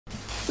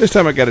This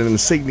time I got an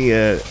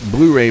Insignia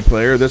Blu-ray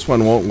player. This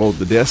one won't load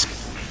the disc.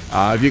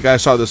 If you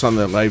guys saw this on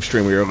the live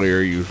stream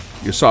earlier, you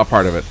saw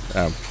part of it.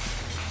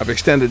 I've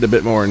extended a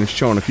bit more and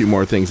shown a few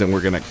more things, and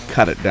we're going to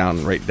cut it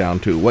down right down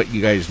to what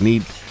you guys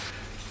need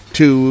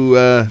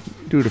to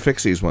do to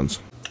fix these ones.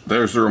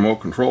 There's the remote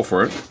control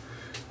for it.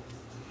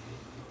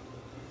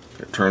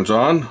 It turns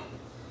on,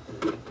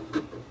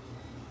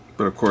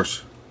 but of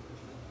course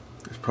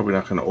it's probably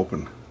not going to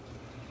open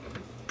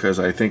because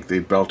I think the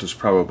belt is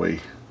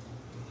probably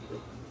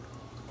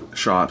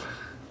shot.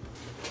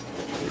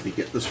 Maybe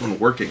get this one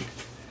working,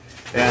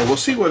 and we'll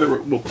see whether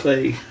it will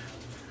play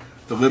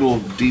the little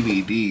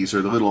DVDs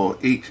or the little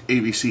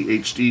ABC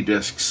HD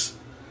discs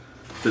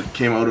that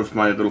came out of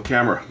my little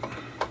camera.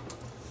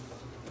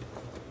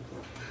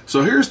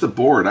 So here's the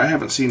board. I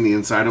haven't seen the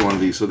inside of one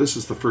of these, so this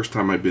is the first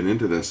time I've been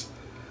into this.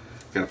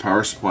 Got a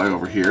power supply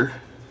over here,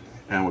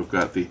 and we've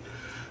got the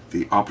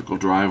optical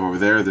drive over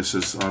there. This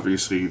is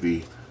obviously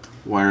the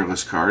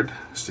wireless card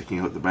sticking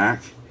out the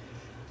back,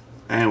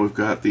 and we've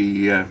got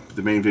the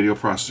main video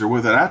processor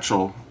with an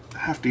actual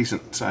half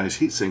decent size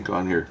heatsink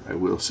on here, I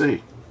will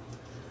say.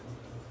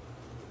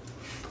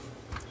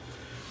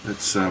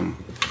 Let's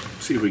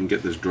see if we can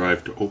get this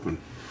drive to open.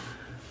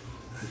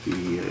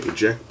 The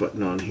eject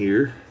button on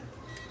here,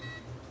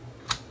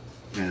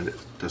 and it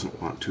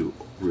doesn't want to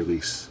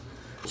release.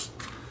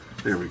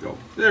 There we go.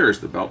 There's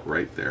the belt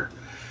right there.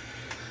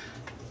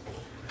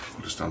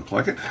 We'll just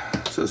unplug it.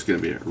 So it's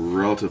going to be a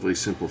relatively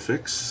simple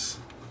fix.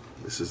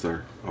 This is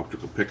our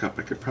optical pickup.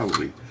 I could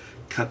probably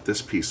cut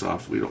this piece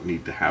off. We don't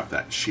need to have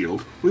that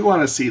shield. We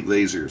want to see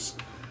lasers.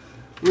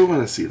 We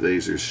want to see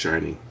lasers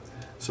shining.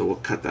 So we'll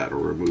cut that or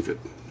remove it.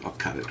 I'll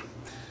cut it.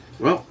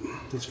 Well,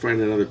 let's find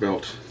another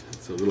belt.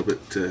 It's a little bit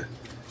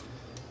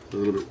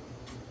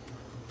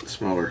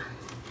smaller.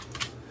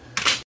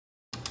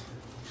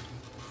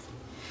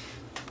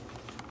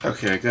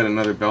 Okay, I got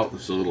another belt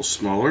that's a little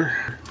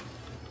smaller.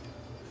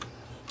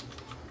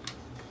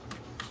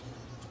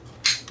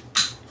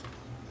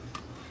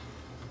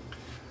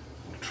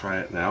 We'll try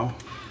it now.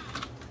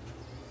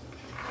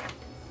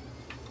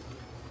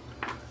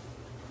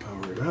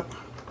 Power it up.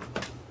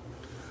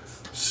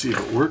 See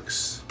if it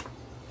works.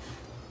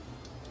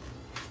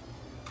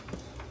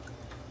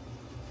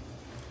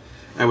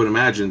 I would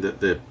imagine that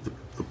the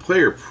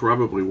player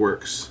probably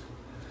works.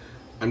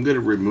 I'm going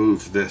to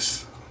remove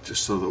this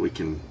just so that we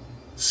can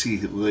see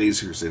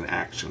lasers in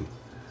action.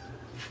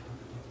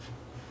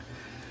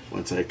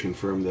 Once I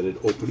confirm that it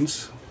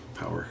opens,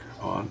 power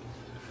on.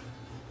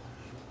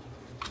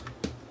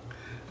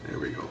 There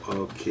we go.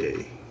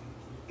 Okay,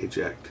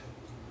 eject.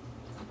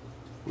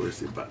 Where's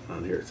the button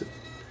on here?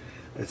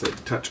 It's a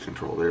touch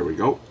control. There we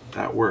go.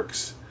 That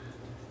works.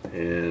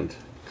 And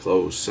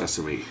close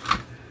sesame.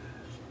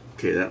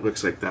 Okay, that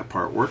looks like that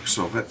part works.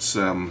 So let's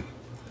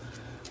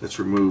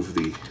remove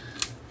the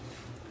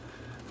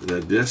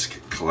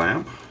disc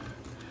clamp.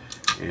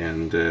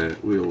 And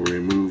we'll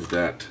remove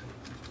that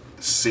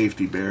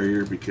safety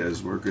barrier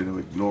because we're going to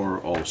ignore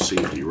all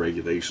safety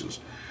regulations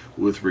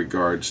with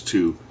regards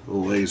to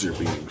laser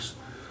beams.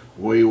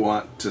 We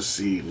want to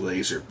see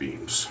laser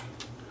beams.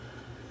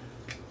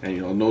 And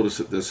you'll notice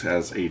that this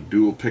has a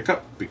dual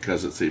pickup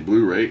because it's a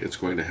Blu-ray. It's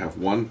going to have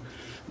one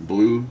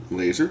blue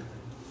laser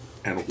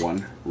and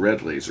one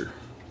red laser.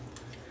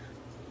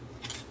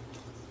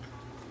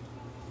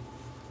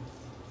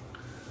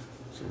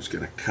 So I'm just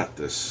going to cut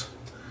this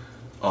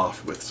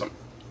off with some.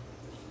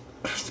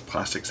 The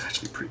plastic's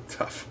actually pretty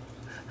tough.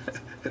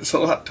 It's a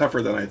lot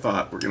tougher than I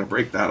thought. We're going to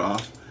break that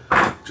off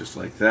just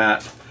like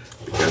that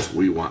because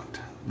we want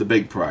the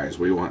big prize.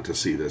 We want to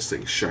see this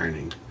thing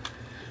shining.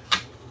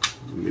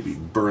 Maybe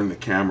burn the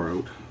camera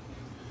out.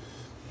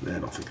 I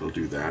don't think it'll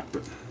do that,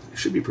 but it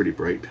should be pretty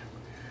bright.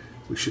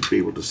 We should be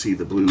able to see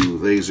the blue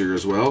laser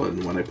as well,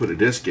 and when I put a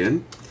disc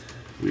in,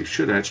 we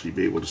should actually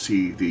be able to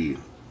see the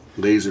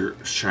laser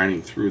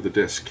shining through the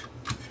disc.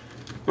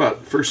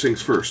 But first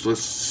things first,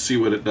 let's see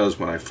what it does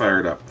when I fire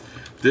it up.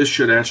 This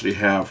should actually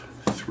have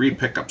 3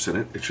 pickups in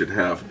it. It should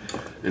have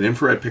an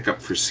infrared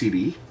pickup for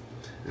CD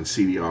and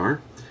CDR.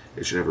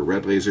 It should have a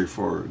red laser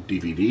for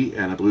DVD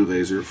and a blue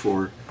laser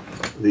for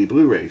the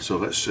Blu-ray. So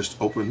let's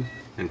just open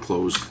and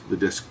close the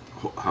disc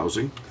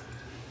housing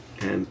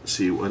and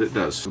see what it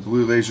does. The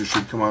blue laser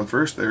should come on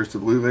first. There's the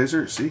blue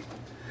laser. See?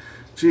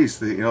 Geez,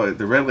 the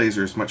red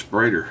laser is much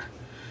brighter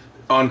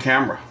on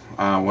camera.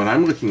 When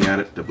I'm looking at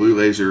it, the blue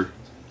laser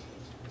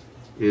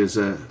is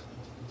a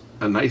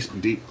nice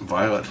deep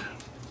violet.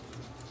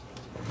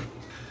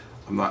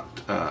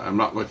 I'm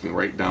not looking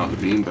right down the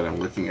beam, but I'm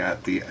looking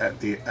at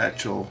the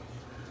actual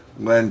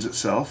lens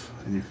itself,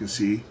 and you can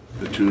see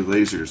the 2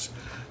 lasers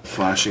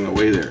flashing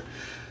away there.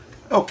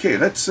 Okay,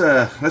 let's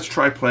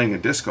try playing a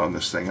disc on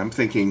this thing. I'm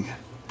thinking,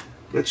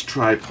 let's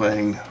try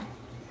playing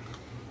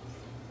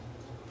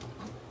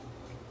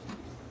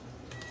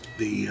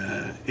the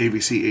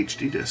ABC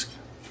HD disc.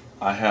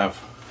 I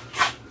have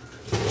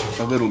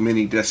a little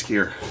mini disc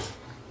here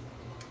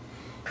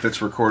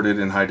that's recorded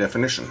in high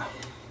definition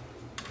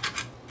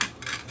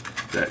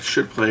that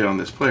should play on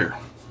this player.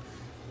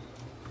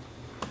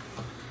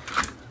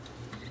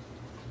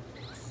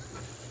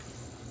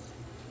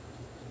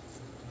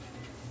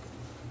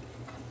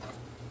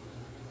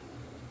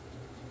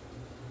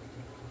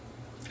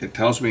 It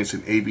tells me it's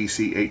an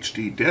ABC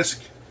HD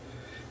disc,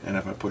 and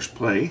if I push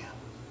play,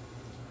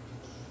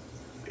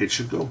 it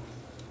should go.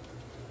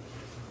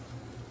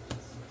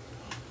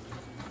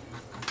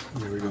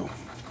 There we go.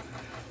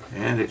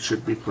 And it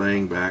should be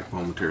playing back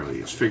momentarily.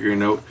 It's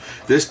figuring out.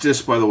 This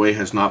disc, by the way,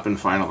 has not been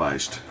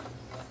finalized.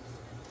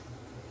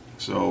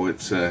 So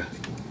it's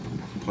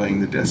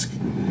playing the disc.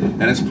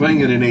 And it's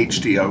playing it in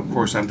HD. Of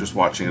course, I'm just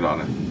watching it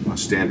on a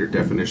standard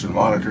definition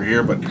monitor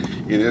here, but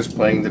it is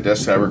playing the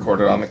disc I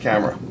recorded on the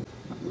camera.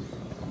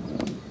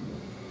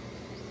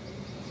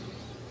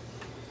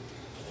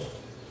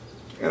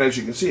 And as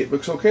you can see, it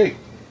looks okay.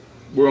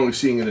 We're only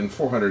seeing it in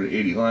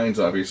 480 lines,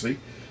 obviously.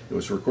 It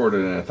was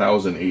recorded in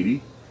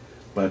 1080.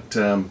 But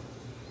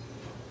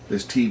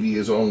this TV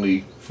is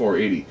only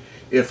 480.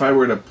 If I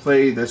were to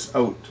play this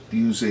out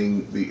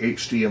using the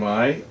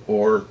HDMI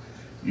or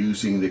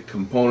using the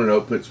component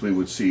outputs, we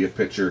would see a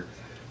picture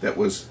that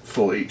was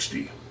full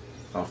HD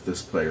off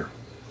this player,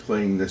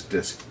 playing this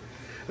disc.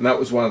 And that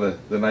was one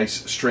of the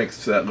nice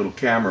strengths to that little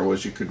camera,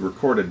 was you could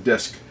record a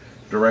disc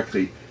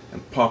directly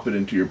and pop it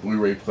into your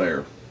Blu-ray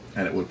player,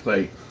 and it would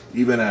play.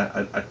 Even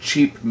a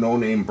cheap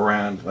no-name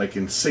brand like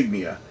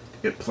Insignia,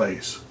 it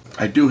plays.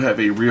 I do have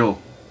a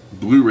real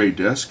Blu-ray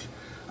disc.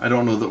 I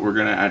don't know that we're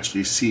going to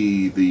actually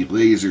see the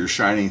laser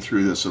shining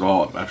through this at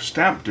all. A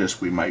stamp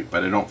disc we might,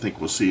 but I don't think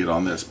we'll see it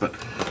on this. But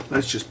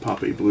let's just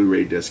pop a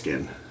Blu-ray disc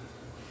in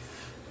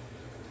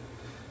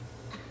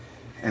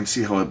and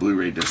see how a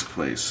Blu-ray disc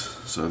plays.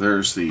 So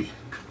there's the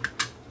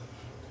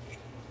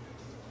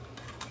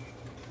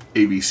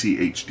ABC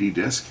HD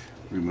disc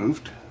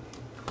removed.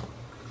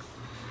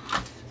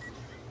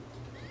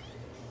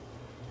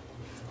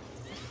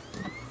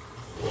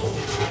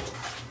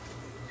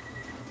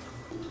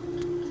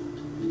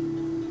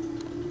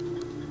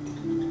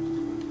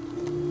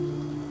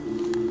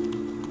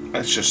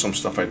 That's just some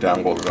stuff I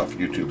downloaded off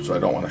YouTube, so I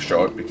don't want to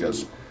show it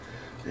because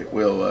it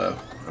will,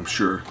 I'm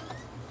sure,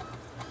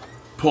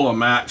 pull a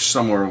match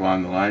somewhere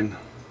along the line.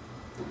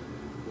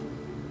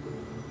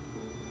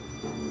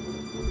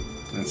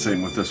 And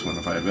same with this one.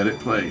 If I let it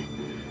play,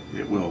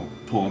 it will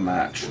pull a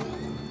match,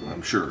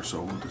 I'm sure.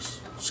 So we'll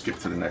just skip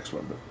to the next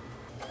one. But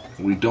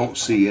we don't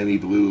see any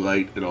blue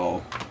light at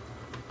all,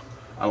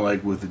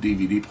 unlike with the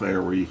DVD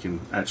player where you can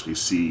actually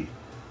see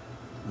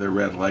the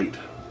red light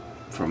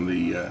from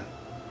the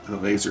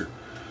laser.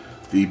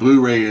 The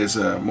Blu-ray is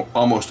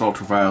almost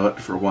ultraviolet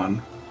for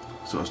one,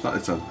 so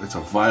it's a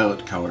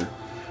violet color,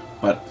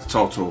 but it's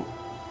also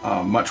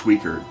much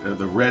weaker.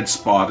 The red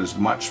spot is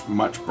much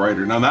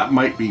brighter. Now that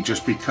might be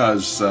just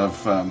because the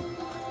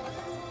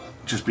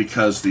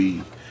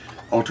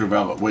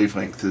ultraviolet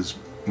wavelength is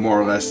more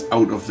or less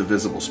out of the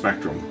visible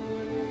spectrum.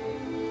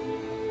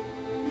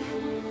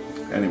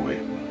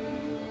 Anyway.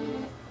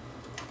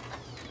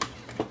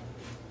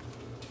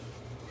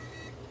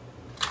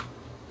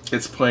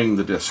 It's playing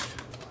the disc.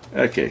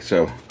 Okay,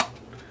 so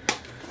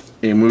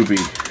a movie.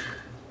 You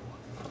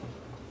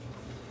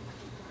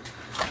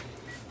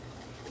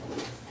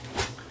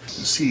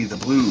see the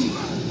blue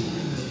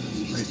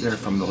right there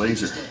from the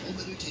laser.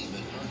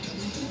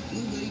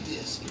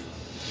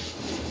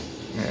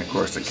 And of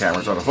course the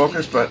camera's out of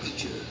focus, but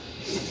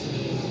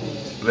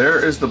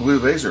there is the blue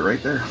laser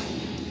right there.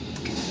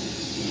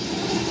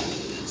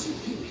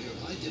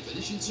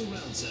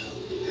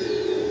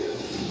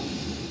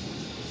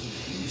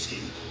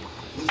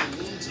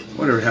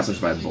 Whatever happens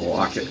if I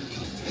block it.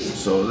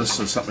 So this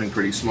is something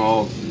pretty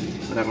small.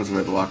 What happens if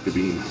I block the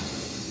beam?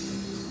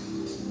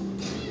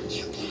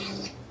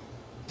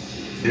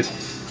 It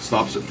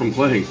stops it from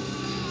playing,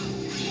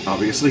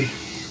 obviously.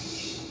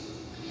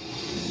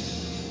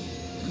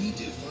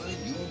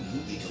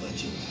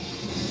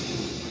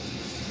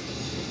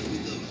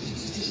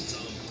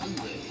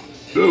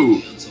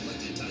 Ooh!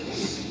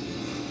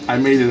 I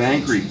made it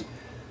angry.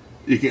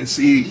 You can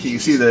see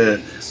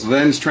the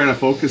lens trying to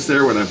focus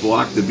there. When I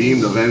blocked the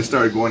beam, the lens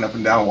started going up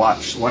and down.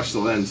 Watch the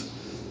lens.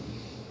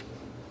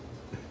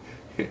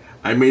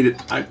 I made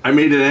it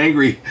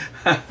angry.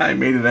 I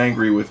made it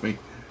angry with me.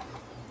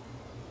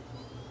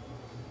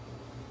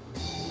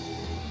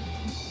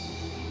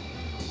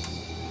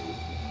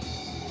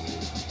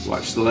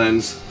 Watch the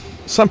lens.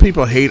 Some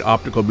people hate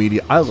optical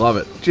media. I love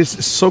it. Just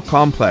it's so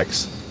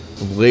complex.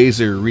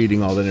 Laser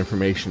reading all that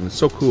information. It's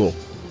so cool.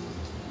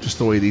 Just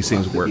the way these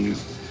things work.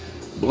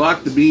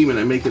 Block the beam and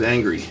I make it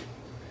angry.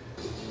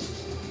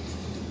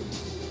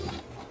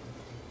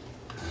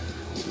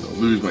 I'll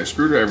lose my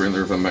screwdriver in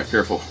there if I'm not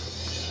careful.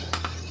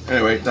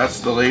 Anyway, that's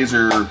the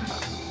laser.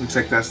 Looks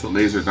like that's the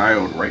laser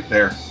diode right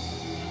there.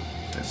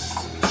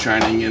 It's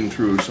shining in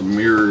through some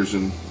mirrors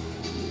and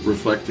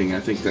reflecting. I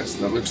think that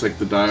looks like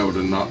the diode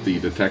and not the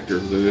detector.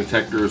 The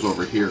detector is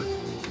over here.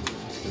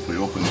 If we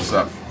open this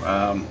up,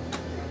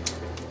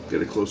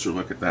 get a closer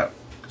look at that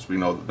because we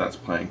know that that's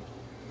playing.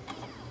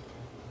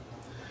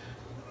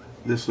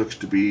 This looks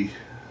to be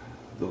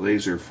the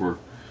laser for,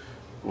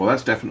 well,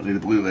 that's definitely the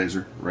blue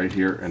laser right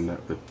here, and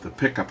the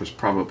pickup is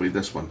probably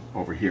this one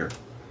over here,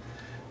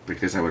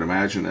 because I would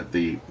imagine that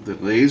the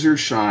laser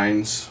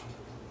shines,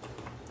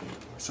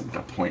 something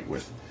to point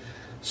with,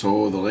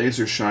 So the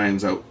laser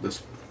shines out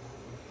this.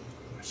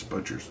 My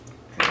spudger's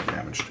kind of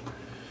damaged.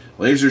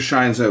 Laser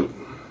shines out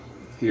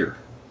here,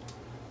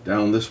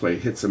 down this way,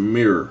 hits a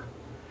mirror,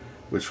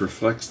 which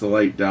reflects the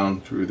light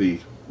down through the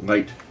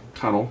light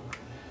tunnel,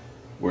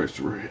 where it's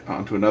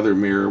onto another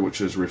mirror, which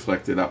is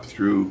reflected up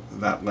through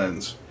that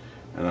lens.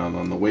 And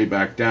on the way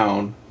back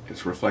down,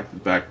 it's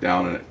reflected back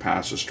down, and it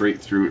passes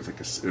straight through. It's like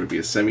it would be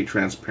a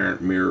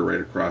semi-transparent mirror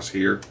right across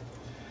here,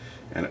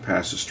 and it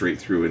passes straight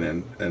through and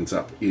then ends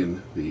up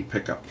in the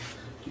pickup.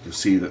 You can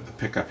see that the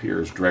pickup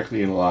here is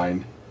directly in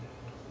line,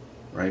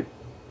 right,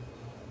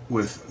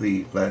 with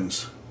the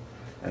lens.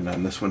 And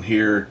on this one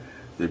here,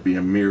 there'd be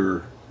a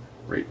mirror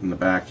right in the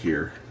back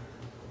here,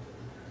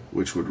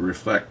 which would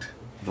reflect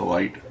the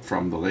light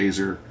from the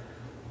laser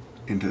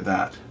into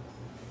that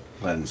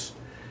lens.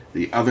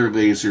 The other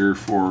laser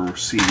for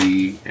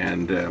CD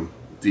and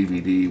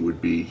DVD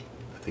would be,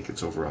 I think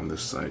it's over on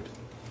this side,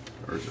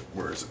 or is it,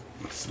 where is it?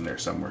 It's in there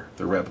somewhere.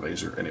 The red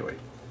laser, anyway.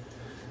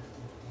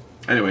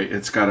 Anyway,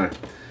 it's got a,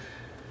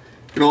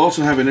 it'll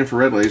also have an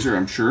infrared laser,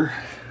 I'm sure.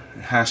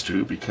 It has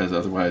to, because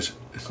otherwise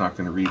it's not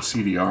going to read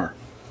CDR.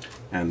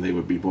 And they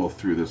would be both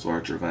through this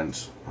larger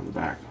lens on the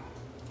back.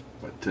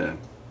 But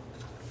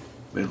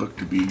they look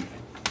to be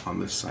on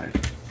this side.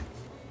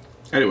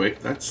 Anyway,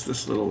 that's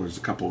this little, there's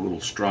a couple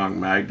little strong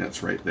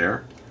magnets right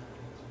there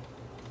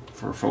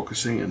for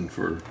focusing and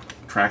for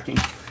tracking.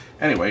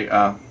 Anyway,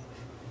 I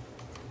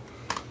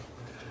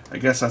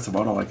guess that's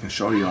about all I can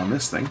show you on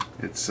this thing.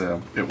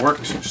 It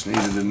works. It just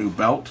needed a new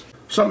belt.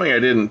 Something I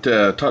didn't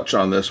touch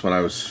on this when I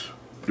was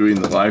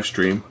doing the live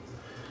stream.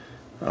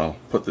 I'll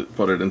put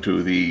it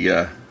into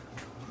the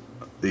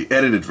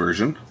edited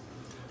version,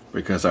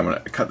 because I'm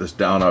going to cut this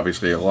down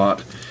obviously a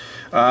lot.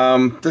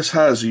 This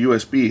has a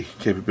USB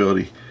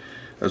capability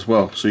as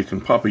well, so you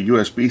can pop a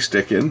USB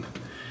stick in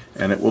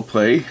and it will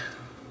play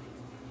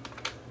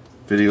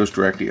videos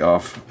directly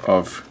off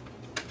of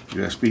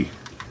USB.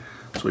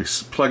 So we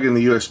plug in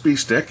the USB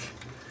stick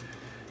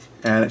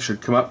and it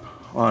should come up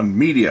on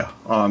media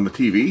on the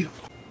TV.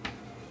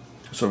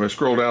 So if I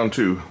scroll down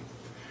to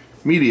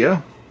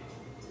media,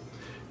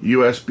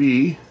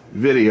 USB,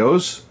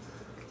 videos,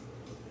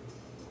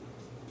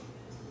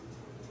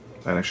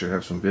 and I should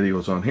have some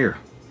videos on here.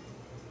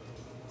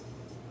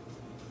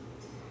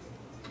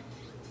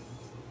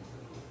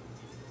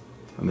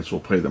 And this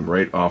will play them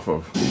right off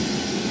of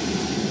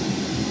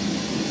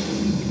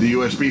the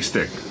USB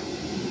stick,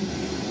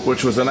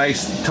 which was a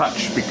nice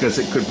touch because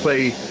it could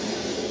play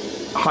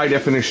high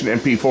definition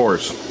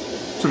MP4s.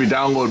 So if you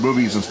download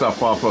movies and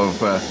stuff off of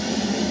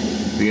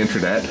the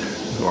internet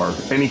or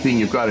anything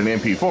you've got an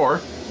MP4,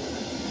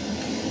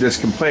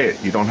 this can play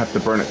it. You don't have to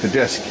burn it to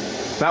disk.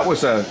 That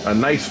was a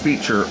nice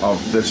feature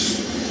of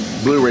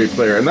this Blu-ray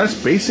player, and that's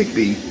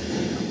basically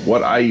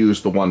what I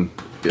use.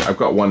 I've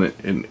got one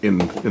in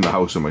the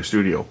house in my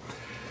studio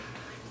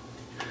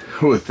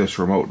with this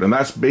remote, and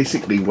that's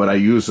basically what I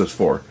use this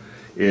for,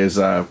 is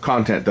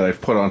content that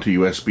I've put onto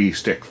USB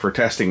stick for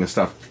testing and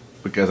stuff,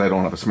 because I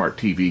don't have a smart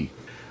TV.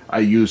 I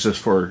use this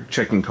for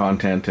checking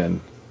content,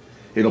 and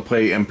it'll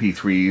play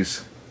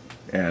MP3s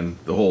and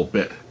the whole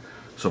bit.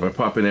 So if I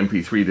pop an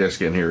MP3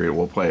 disc in here, it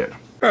will play it.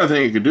 Another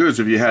thing you could do is,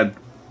 if you had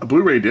a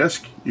Blu-ray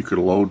disc, you could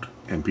load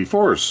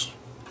MP4s.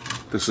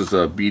 This is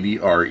a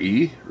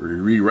BDRE,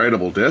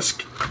 rewritable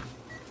disc.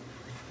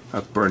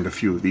 I've burned a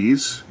few of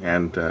these,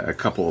 and a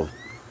couple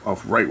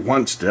of write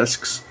once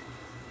discs.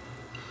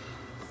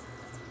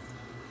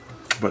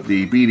 But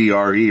the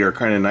BDRE are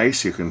kind of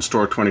nice. You can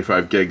store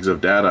 25 gigs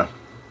of data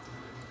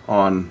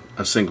on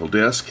a single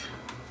disc,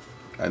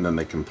 and then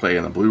they can play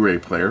in a Blu-ray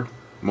player,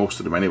 most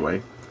of them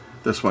anyway.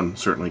 This one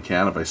certainly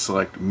can. If I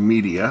select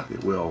media,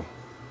 it will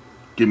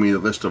give me the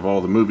list of all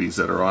the movies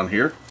that are on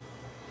here.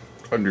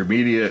 Under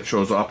media, it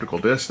shows optical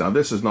discs. Now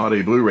this is not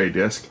a Blu-ray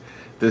disc.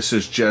 This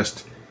is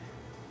just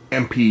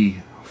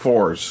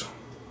MP4s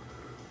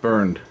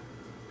burned.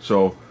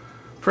 So,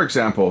 for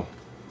example,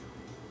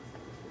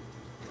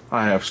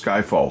 I have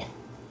Skyfall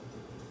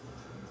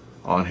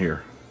on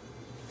here.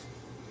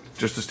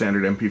 Just a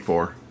standard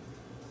MP4.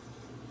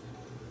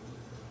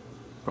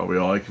 Probably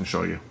all I can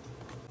show you.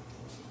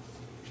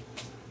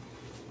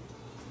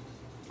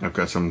 I've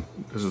got some,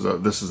 this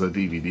is a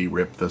DVD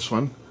rip, this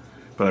one.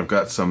 But I've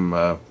got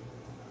some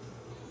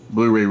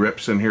Blu-ray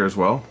rips in here as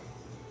well.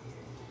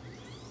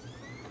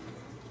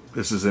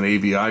 This is an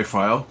AVI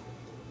file.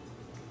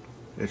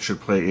 It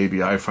should play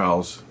AVI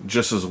files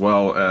just as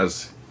well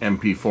as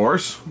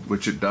MP4s,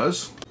 which it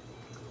does.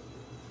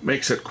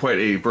 Makes it quite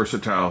a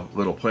versatile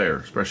little player,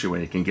 especially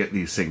when you can get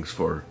these things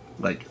for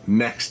like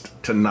next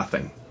to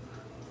nothing,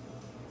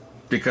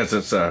 because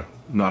it's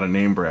not a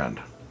name brand,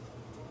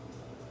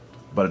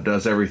 but it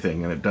does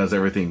everything, and it does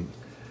everything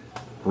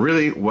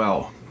really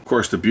well. Of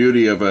course, the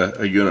beauty of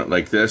a unit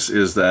like this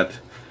is that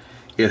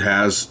it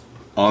has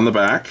on the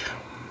back,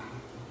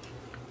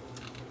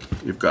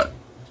 you've got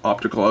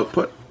optical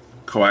output,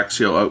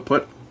 coaxial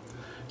output,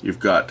 you've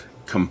got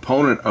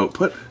component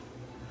output,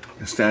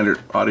 and standard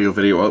audio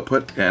video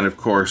output, and of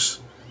course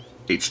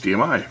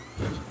HDMI.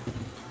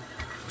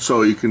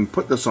 So you can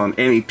put this on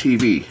any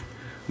TV.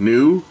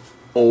 New,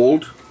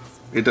 old,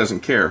 it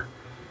doesn't care.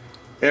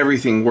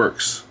 Everything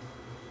works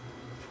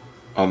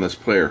on this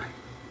player.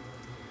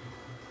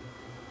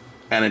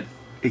 And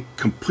it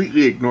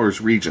completely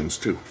ignores regions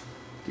too,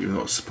 even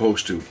though it's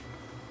supposed to.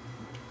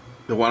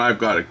 The one I've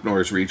got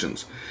ignores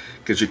regions,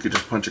 because you could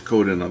just punch a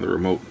code in on the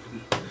remote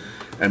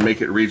and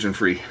make it region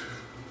free.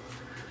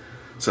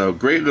 So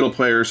great little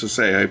player. To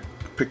say, I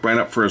picked mine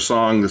up for a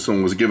song. This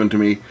one was given to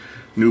me.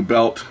 New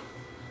belt.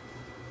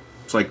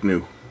 It's like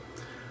new.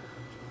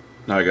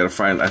 Now I gotta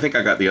find, I think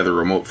I got the other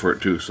remote for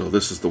it too, so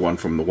this is the one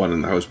from the one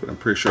in the house, but I'm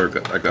pretty sure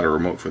I got a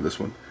remote for this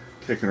one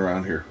kicking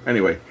around here.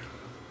 Anyway,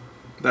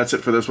 that's it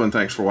for this one.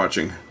 Thanks for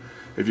watching.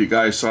 If you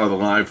guys saw the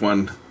live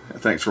one,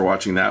 thanks for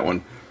watching that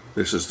one.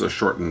 This is the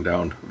shortened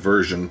down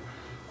version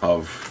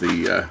of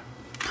the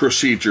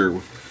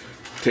procedure.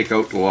 Take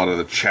out a lot of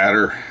the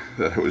chatter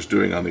that I was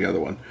doing on the other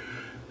one.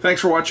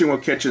 Thanks for watching. We'll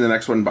catch you in the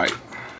next one. Bye.